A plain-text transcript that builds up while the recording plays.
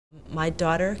My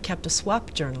daughter kept a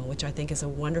swap journal, which I think is a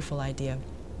wonderful idea.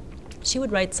 She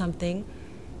would write something,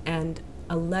 and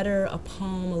a letter, a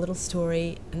poem, a little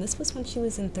story, and this was when she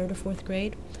was in 3rd or 4th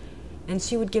grade, and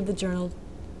she would give the journal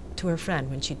to her friend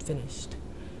when she'd finished.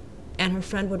 And her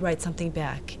friend would write something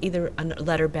back, either a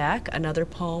letter back, another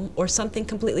poem, or something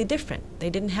completely different. They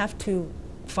didn't have to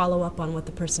follow up on what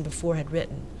the person before had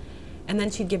written. And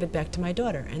then she'd give it back to my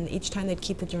daughter, and each time they'd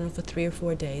keep the journal for 3 or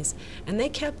 4 days, and they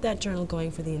kept that journal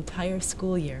going for the entire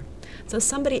school year. So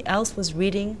somebody else was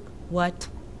reading what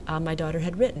my daughter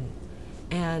had written.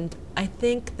 And I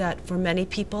think that for many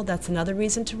people, that's another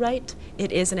reason to write.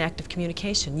 It is an act of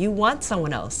communication. You want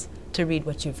someone else to read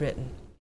what you've written.